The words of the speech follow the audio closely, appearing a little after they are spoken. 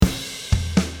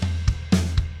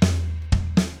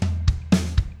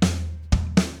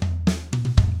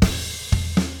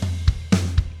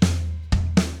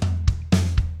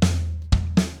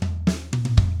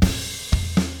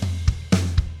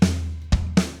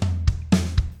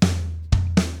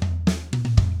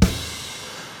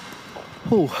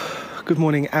Good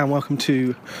morning and welcome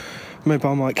to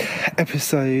Mobile Mic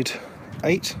episode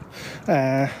 8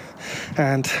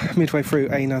 and midway through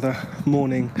another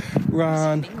morning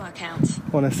run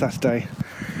on a Saturday.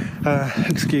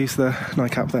 Excuse the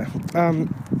nightcap there.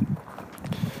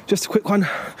 Just a quick one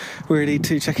really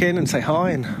to check in and say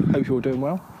hi and hope you're all doing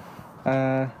well.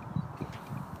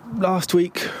 Last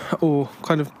week, or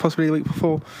kind of possibly the week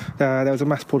before, there was a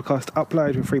mass podcast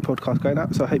upload with 3 podcasts going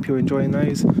up, so I hope you're enjoying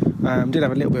those. Did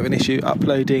have a little bit of an issue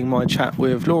uploading my chat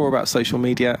with Laura about social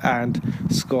media and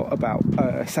Scott about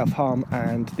self-harm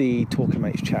and the Talking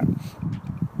Mates chat.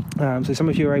 So some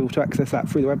of you are able to access that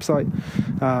through the website.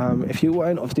 If you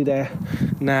weren't, obviously they're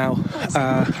now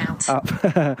up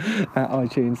at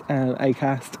iTunes and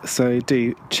Acast, so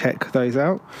do check those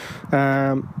out.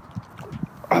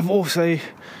 I've also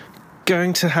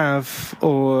going to have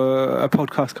a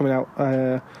podcast coming out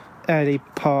early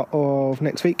part of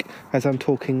next week as I'm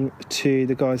talking to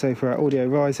the guys over at Audio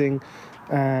Rising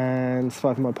and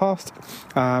Surviving My Past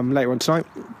later on tonight.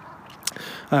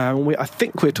 I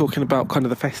think we're talking about kind of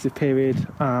the festive period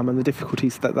and the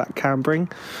difficulties that can bring,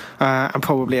 and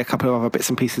probably a couple of other bits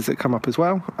and pieces that come up as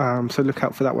well, so look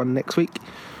out for that one next week.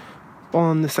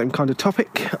 On the same kind of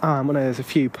topic, I know there's a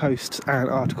few posts and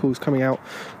articles coming out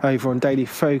over on Daily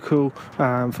Focal,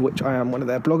 for which I am one of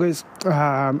their bloggers,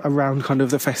 around kind of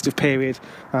the festive period,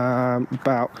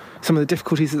 about some of the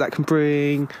difficulties that can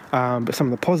bring, but some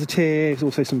of the positives,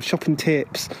 also some shopping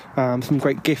tips, some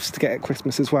great gifts to get at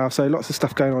Christmas as well. So lots of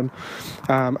stuff going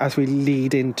on as we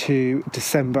lead into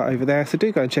December over there. So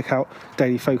do go and check out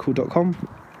dailyfocal.com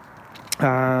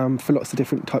for lots of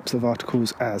different types of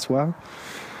articles as well.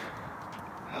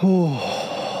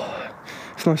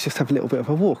 It's nice just to have a little bit of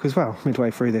a walk as well midway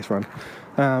through this run.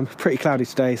 Pretty cloudy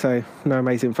today, so no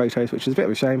amazing photos, which is a bit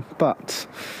of a shame, but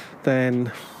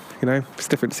then, it's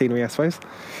different scenery, I suppose.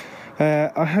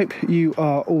 I hope you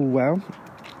are all well.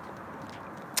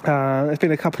 There's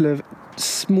been a couple of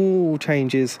small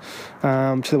changes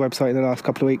to the website in the last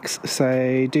couple of weeks,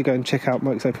 so do go and check out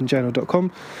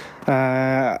mikesopenjournal.com,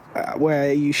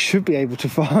 where you should be able to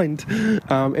find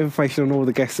information on all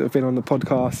the guests that have been on the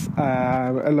podcast,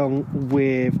 along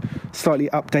with slightly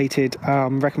updated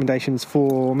recommendations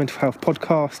for mental health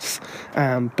podcasts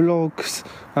and blogs.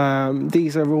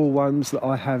 These are all ones that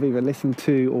I have either listened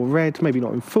to or read, maybe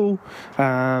not in full,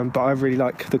 but I really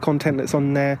like the content that's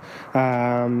on there,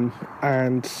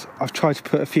 and I've tried to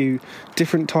put a few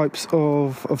different types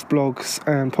of blogs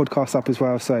and podcasts up as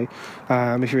well, so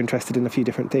if you're interested in a few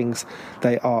different things,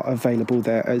 they are available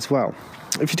there as well.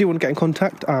 If you do want to get in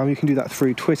contact, you can do that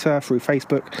through Twitter, through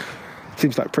Facebook.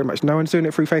 Seems like pretty much no one's doing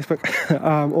it through Facebook,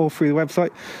 or through the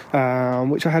website,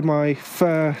 which I had my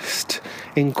first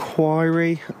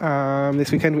inquiry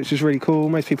this weekend, which is really cool.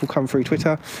 Most people come through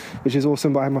Twitter, which is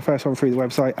awesome, but I had my first one through the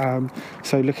website,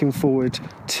 so looking forward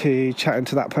to chatting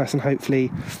to that person, hopefully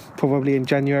probably in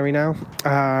January now,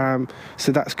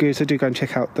 so that's good. So do go and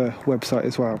check out the website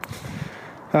as well.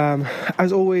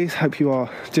 As always, hope you are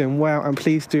doing well, and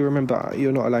please do remember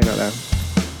you're not alone out there.